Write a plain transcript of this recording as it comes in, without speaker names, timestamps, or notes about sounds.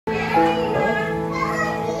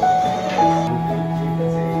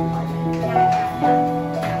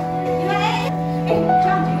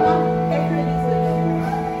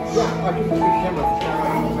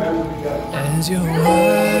As your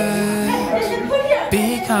words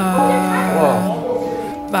become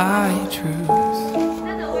my truth.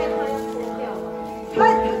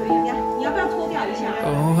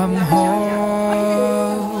 Oh, I'm holding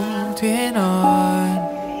on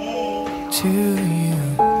to you.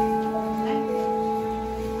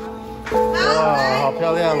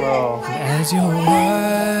 As your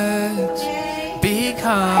words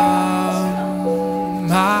become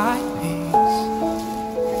my peace.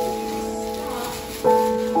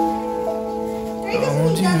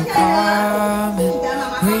 Won't you come and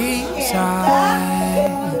reside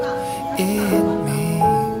in me?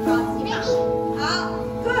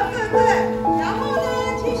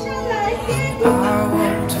 I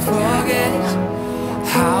won't forget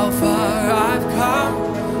how far I've come.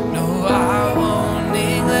 No, I won't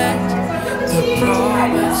neglect the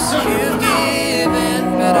promise you've given,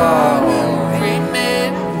 but I will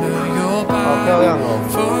remember your power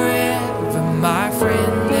forever, my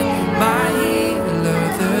friend and my healer.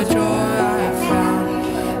 The joy I found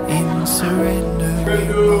in surrendering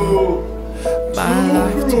my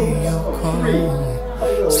life to your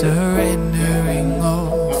call, surrendering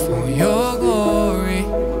all for your glory.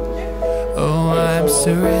 Oh, I'm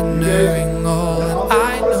surrendering all, and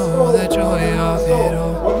I know the joy of it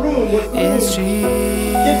all is Jesus.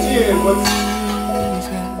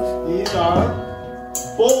 These are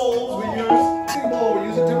bowls we use. Bowl we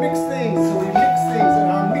use it to mix things. So we mix things, and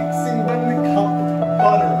our mixing then becomes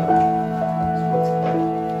butter.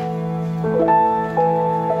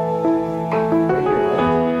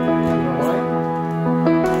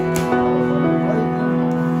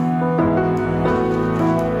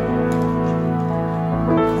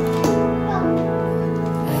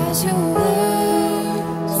 As your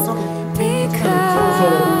words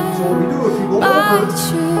become my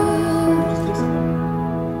truth.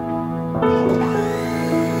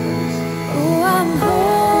 Oh, I'm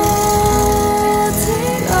holding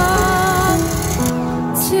on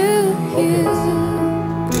to you.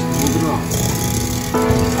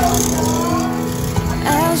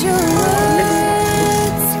 As your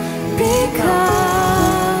words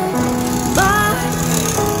become my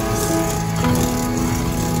peace.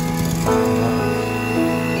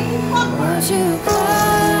 Won't you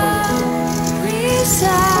come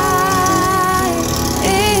reside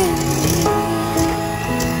in me?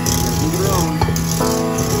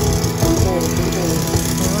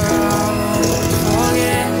 For I won't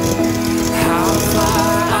forget how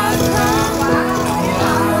far I've come. No,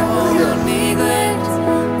 I won't neglect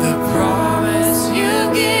the promise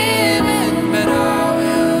you've given, but I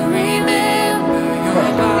will remember your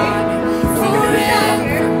body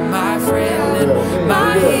forever, my friend and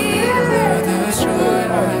my healer. The joy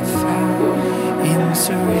I found in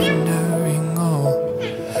surrendering all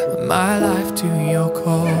my life to your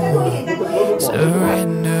call,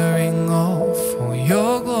 surrendering all for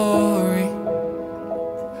your glory.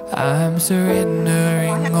 I'm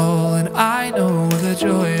surrendering all, and I know the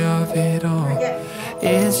joy of it all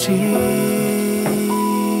is Jesus.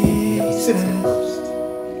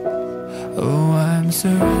 Oh, I'm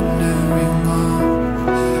surrendering all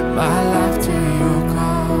my life to your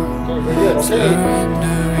call,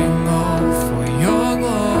 surrendering all for your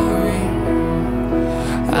glory.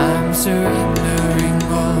 I'm surrendering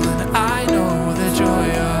all, and I know the joy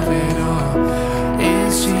of it all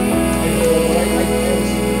is Jesus.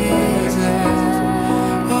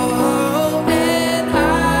 Oh, and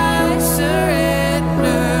I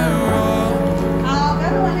surrender all.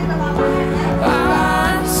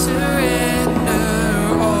 I surrender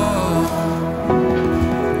all.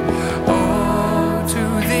 Oh, to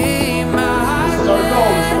thee, my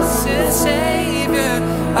blessed Savior,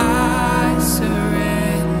 I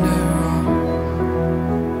surrender all.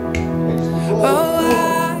 Oh,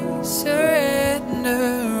 I surrender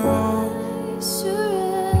all.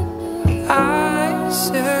 I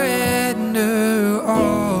surrender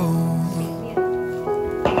all.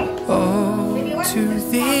 Oh, to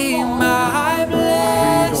thee, my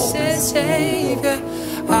blessed Savior,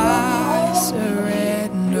 I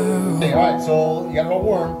surrender all. Okay, all right, so you got it all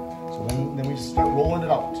warm. So then we start rolling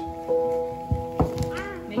it out.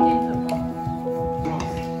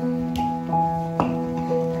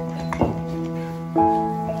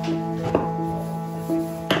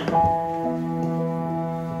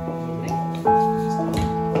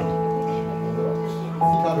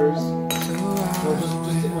 Cutters. So I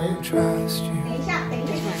will trust you.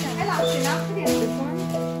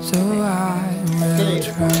 So I will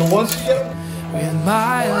trust So once you get with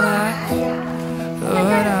my life,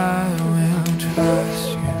 Lord, I will trust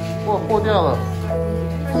you. 破掉了。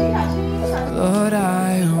 Lord,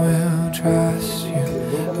 I will trust you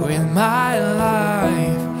with my life.